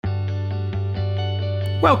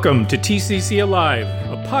Welcome to TCC Alive,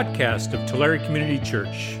 a podcast of Tulare Community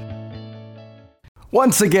Church.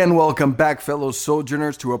 Once again, welcome back, fellow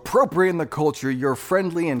sojourners, to Appropriating the Culture, your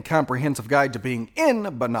friendly and comprehensive guide to being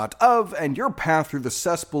in, but not of, and your path through the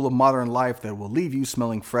cesspool of modern life that will leave you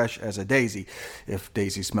smelling fresh as a daisy. If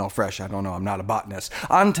daisies smell fresh, I don't know, I'm not a botanist.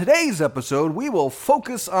 On today's episode, we will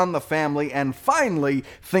focus on the family and finally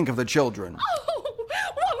think of the children. Oh,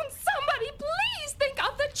 won't somebody please think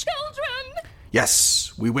of the children?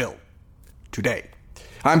 Yes, we will. Today.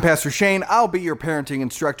 I'm Pastor Shane. I'll be your parenting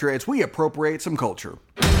instructor as we appropriate some culture.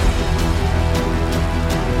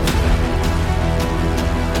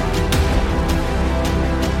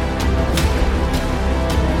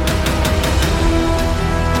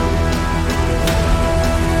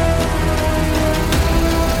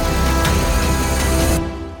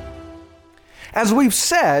 As we've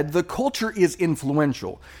said, the culture is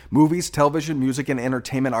influential. Movies, television, music, and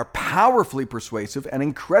entertainment are powerfully persuasive and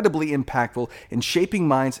incredibly impactful in shaping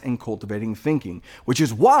minds and cultivating thinking, which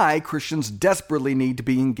is why Christians desperately need to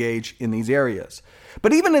be engaged in these areas.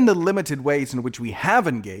 But even in the limited ways in which we have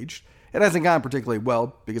engaged, it hasn't gone particularly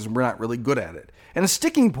well because we're not really good at it. And a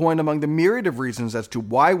sticking point among the myriad of reasons as to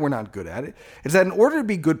why we're not good at it is that in order to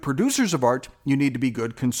be good producers of art, you need to be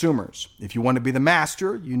good consumers. If you want to be the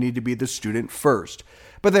master, you need to be the student first.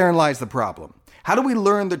 But therein lies the problem. How do we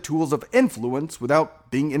learn the tools of influence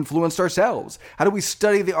without being influenced ourselves? How do we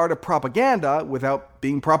study the art of propaganda without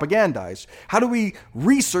being propagandized? How do we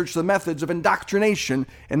research the methods of indoctrination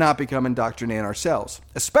and not become indoctrinated ourselves?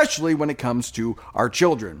 Especially when it comes to our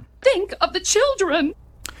children. Think of the children.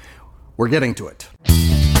 We're getting to it.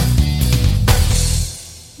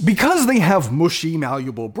 Because they have mushy,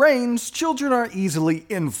 malleable brains, children are easily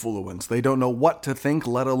influenced. They don't know what to think,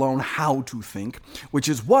 let alone how to think, which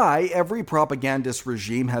is why every propagandist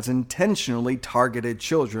regime has intentionally targeted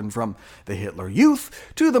children, from the Hitler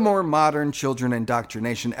Youth to the more modern children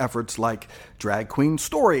indoctrination efforts like Drag Queen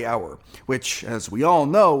Story Hour, which, as we all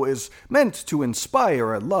know, is meant to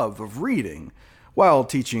inspire a love of reading, while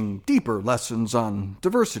teaching deeper lessons on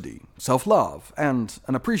diversity, self-love, and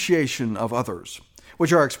an appreciation of others,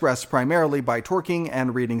 which are expressed primarily by twerking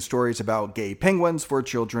and reading stories about gay penguins for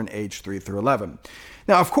children aged 3 through 11.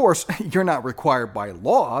 Now, of course, you're not required by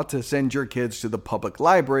law to send your kids to the public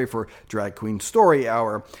library for Drag Queen Story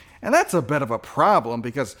Hour, and that's a bit of a problem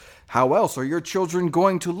because how else are your children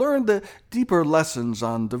going to learn the deeper lessons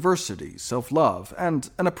on diversity, self-love, and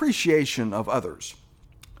an appreciation of others?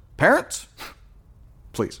 Parents?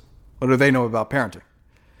 Please, what do they know about parenting?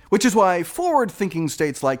 Which is why forward-thinking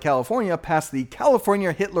states like California passed the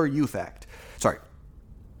California Hitler Youth Act.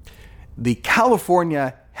 The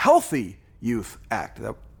California Healthy Youth Act.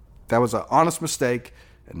 That was an honest mistake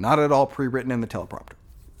and not at all pre-written in the teleprompter.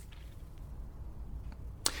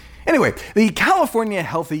 Anyway, the California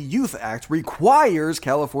Healthy Youth Act requires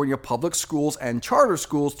California public schools and charter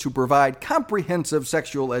schools to provide comprehensive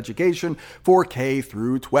sexual education for K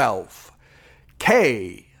through 12.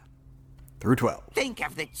 K through 12. Think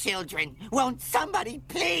of the children. Won't somebody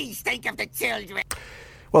please think of the children?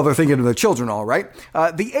 Well, they're thinking of the children, all right.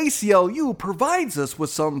 The ACLU provides us with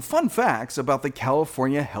some fun facts about the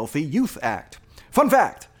California Healthy Youth Act. Fun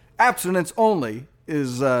fact, abstinence only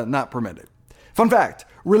is not permitted. Fun fact,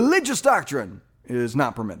 religious doctrine is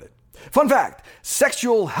not permitted. Fun fact,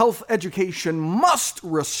 sexual health education must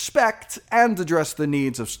respect and address the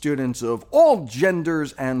needs of students of all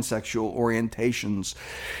genders and sexual orientations.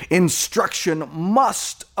 Instruction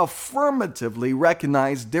must affirmatively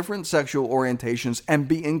recognize different sexual orientations and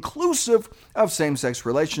be inclusive of same-sex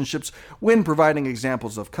relationships when providing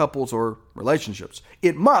examples of couples or relationships.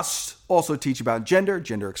 It must also teach about gender,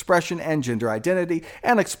 gender expression, and gender identity,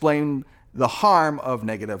 and explain the harm of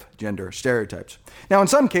negative gender stereotypes. Now, in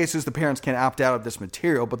some cases, the parents can opt out of this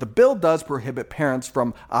material, but the bill does prohibit parents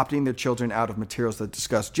from opting their children out of materials that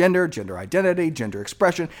discuss gender, gender identity, gender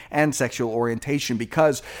expression, and sexual orientation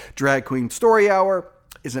because Drag Queen Story Hour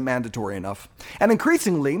isn't mandatory enough. And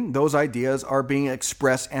increasingly, those ideas are being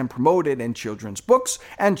expressed and promoted in children's books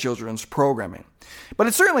and children's programming. But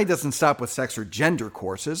it certainly doesn't stop with sex or gender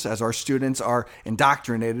courses, as our students are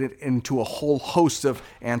indoctrinated into a whole host of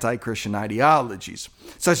anti-Christian ideologies,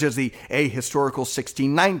 such as the Ahistorical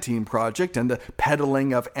 1619 Project and the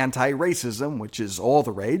peddling of anti-racism, which is all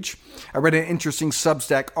the rage. I read an interesting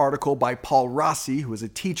Substack article by Paul Rossi, who is a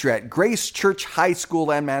teacher at Grace Church High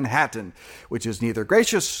School in Manhattan, which is neither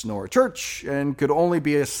gracious nor a church, and could only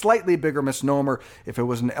be a slightly bigger misnomer if it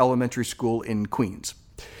was an elementary school in Queens.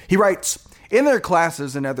 He writes, "In their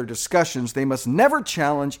classes and other discussions, they must never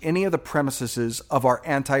challenge any of the premises of our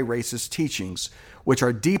anti-racist teachings, which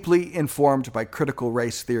are deeply informed by critical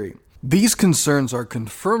race theory. These concerns are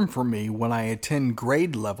confirmed for me when I attend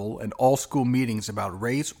grade level and all school meetings about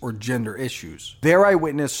race or gender issues. There I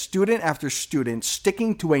witness student after student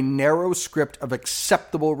sticking to a narrow script of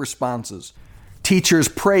acceptable responses. Teachers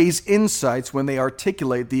praise insights when they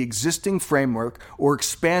articulate the existing framework or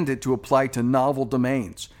expand it to apply to novel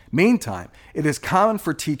domains. Meantime, it is common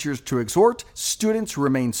for teachers to exhort students to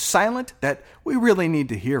remain silent, that we really need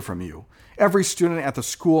to hear from you. Every student at the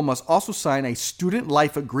school must also sign a student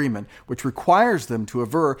life agreement, which requires them to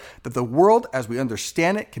aver that the world as we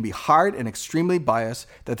understand it can be hard and extremely biased,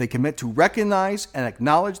 that they commit to recognize and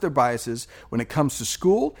acknowledge their biases when it comes to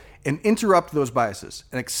school and interrupt those biases,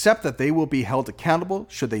 and accept that they will be held accountable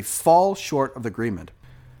should they fall short of the agreement.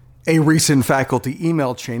 A recent faculty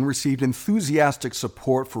email chain received enthusiastic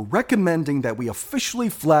support for recommending that we officially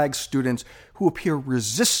flag students who appear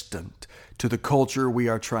resistant to the culture we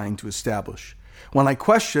are trying to establish. When I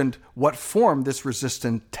questioned what form this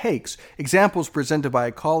resistance takes, examples presented by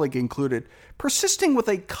a colleague included persisting with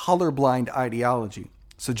a colorblind ideology,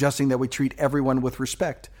 suggesting that we treat everyone with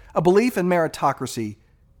respect, a belief in meritocracy,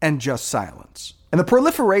 and just silence. And the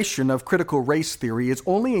proliferation of critical race theory is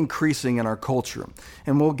only increasing in our culture,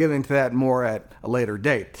 and we'll get into that more at a later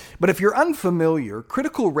date. But if you're unfamiliar,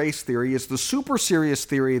 critical race theory is the super serious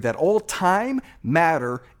theory that all time,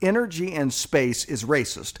 matter, energy, and space is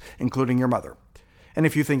racist, including your mother. And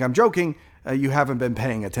if you think I'm joking, you haven't been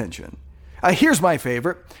paying attention. Here's my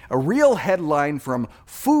favorite, a real headline from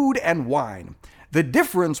Food and Wine. The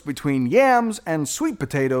difference between yams and sweet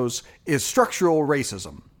potatoes is structural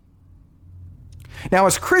racism. Now,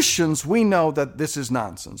 as Christians, we know that this is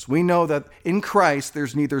nonsense. We know that in Christ,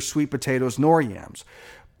 there's neither sweet potatoes nor yams.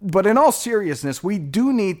 But in all seriousness, we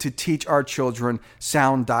do need to teach our children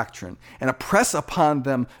sound doctrine and impress upon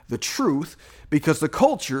them the truth, because the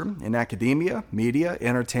culture in academia, media,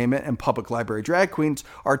 entertainment, and public library drag queens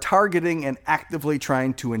are targeting and actively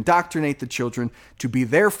trying to indoctrinate the children to be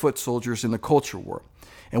their foot soldiers in the culture war.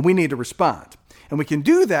 And we need to respond. And we can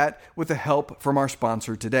do that with the help from our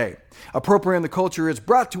sponsor today. Appropriating the Culture is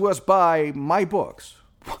brought to us by My Books.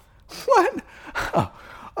 What?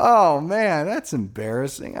 Oh man, that's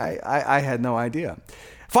embarrassing. I had no idea.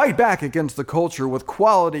 Fight back against the culture with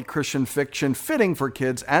quality Christian fiction fitting for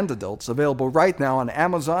kids and adults, available right now on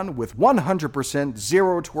Amazon with 100%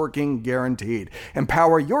 zero twerking guaranteed.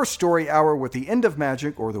 Empower your story hour with The End of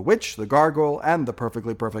Magic or The Witch, The Gargoyle, and The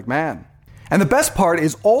Perfectly Perfect Man. And the best part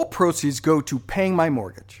is all proceeds go to paying my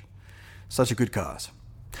mortgage. Such a good cause.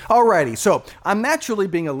 Alrighty, so I'm naturally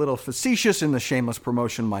being a little facetious in the shameless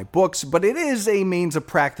promotion of my books, but it is a means of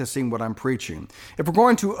practicing what I'm preaching. If we're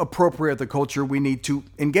going to appropriate the culture, we need to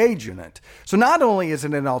engage in it. So not only is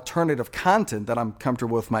it an alternative content that I'm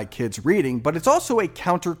comfortable with my kids reading, but it's also a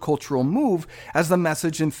countercultural move, as the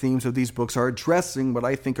message and themes of these books are addressing what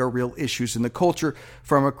I think are real issues in the culture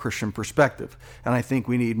from a Christian perspective. And I think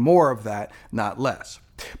we need more of that, not less.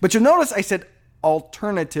 But you'll notice I said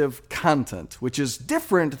alternative content, which is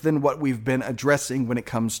different than what we've been addressing when it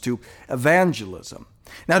comes to evangelism.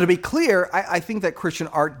 Now, to be clear, I think that Christian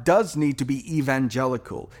art does need to be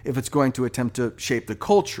evangelical if it's going to attempt to shape the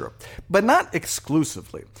culture, but not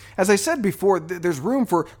exclusively. As I said before, there's room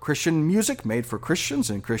for Christian music made for Christians,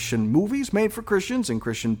 and Christian movies made for Christians, and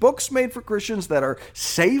Christian books made for Christians that are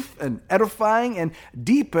safe and edifying and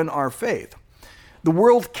deepen our faith. The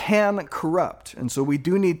world can corrupt, and so we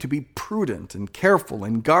do need to be prudent and careful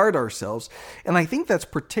and guard ourselves, and I think that's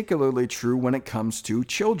particularly true when it comes to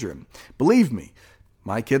children. Believe me,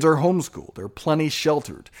 my kids are homeschooled. They're plenty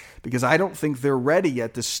sheltered, because I don't think they're ready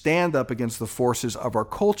yet to stand up against the forces of our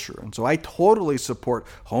culture, and so I totally support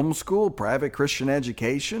homeschool, private Christian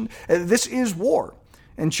education. This is war.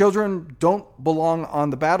 And children don't belong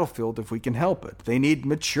on the battlefield if we can help it. They need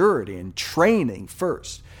maturity and training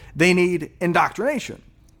first. They need indoctrination,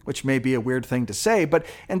 which may be a weird thing to say, but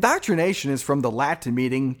indoctrination is from the Latin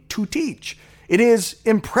meaning to teach. It is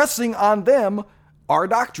impressing on them our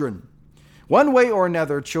doctrine. One way or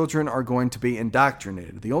another, children are going to be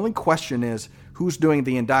indoctrinated. The only question is, who's doing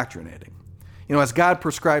the indoctrinating? As God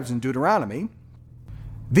prescribes in Deuteronomy,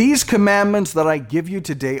 these commandments that I give you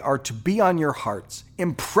today are to be on your hearts.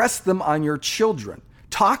 Impress them on your children.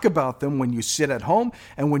 Talk about them when you sit at home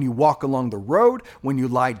and when you walk along the road, when you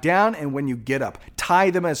lie down and when you get up.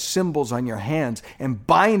 Tie them as symbols on your hands and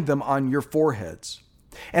bind them on your foreheads.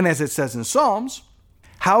 And as it says in Psalms,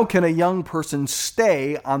 how can a young person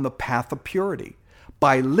stay on the path of purity?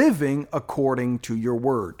 By living according to your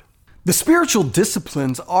word. The spiritual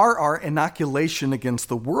disciplines are our inoculation against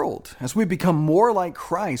the world. As we become more like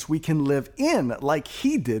Christ, we can live in like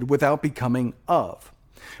he did without becoming of.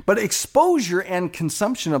 But exposure and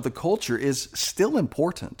consumption of the culture is still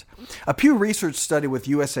important. A Pew Research study with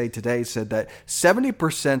USA Today said that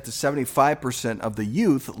 70% to 75% of the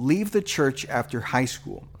youth leave the church after high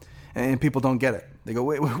school. And people don't get it. They go,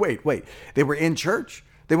 wait. They were in church.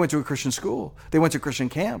 They went to a Christian school. They went to Christian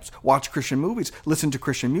camps, watched Christian movies, listened to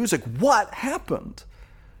Christian music. What happened?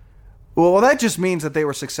 Well, that just means that they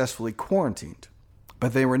were successfully quarantined,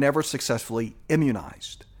 but they were never successfully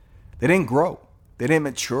immunized. They didn't grow. They didn't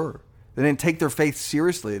mature. They didn't take their faith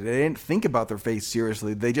seriously. They didn't think about their faith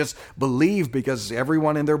seriously. They just believed because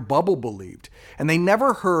everyone in their bubble believed. And they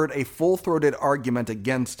never heard a full-throated argument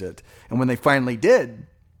against it. And when they finally did,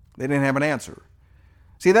 they didn't have an answer.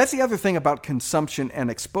 See, that's the other thing about consumption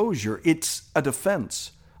and exposure. It's a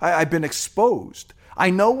defense. I've been exposed.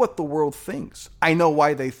 I know what the world thinks. I know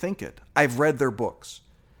why they think it. I've read their books.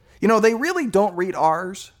 You know, they really don't read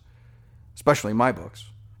ours, especially my books.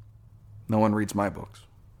 No one reads my books.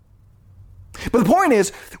 But the point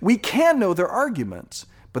is, we can know their arguments,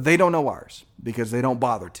 but they don't know ours because they don't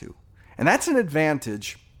bother to. And that's an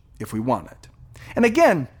advantage if we want it. And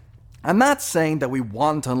again, I'm not saying that we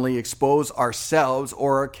wantonly expose ourselves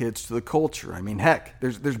or our kids to the culture. I mean, heck,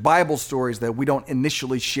 there's Bible stories that we don't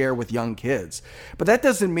initially share with young kids. But that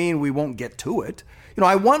doesn't mean we won't get to it. You know,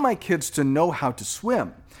 I want my kids to know how to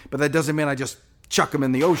swim, but that doesn't mean I just chuck them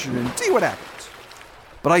in the ocean and see what happens.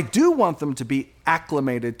 But I do want them to be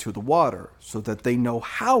acclimated to the water so that they know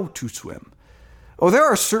how to swim. Oh, there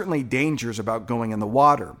are certainly dangers about going in the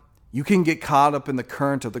water. You can get caught up in the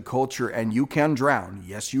current of the culture and you can drown.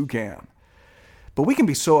 Yes, you can. But we can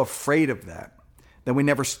be so afraid of that we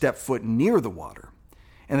never step foot near the water.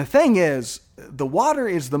 And the thing is, the water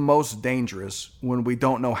is the most dangerous when we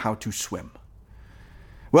don't know how to swim.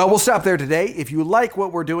 Well, we'll stop there today. If you like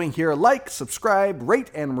what we're doing here, like, subscribe, rate,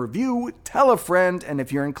 and review, tell a friend, and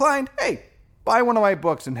if you're inclined, hey, buy one of my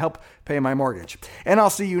books and help pay my mortgage. And I'll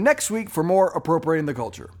see you next week for more Appropriating the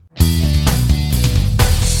Culture.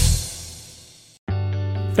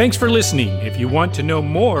 Thanks for listening. If you want to know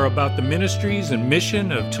more about the ministries and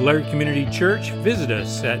mission of Tulare Community Church, visit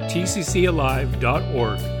us at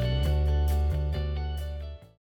tccalive.org.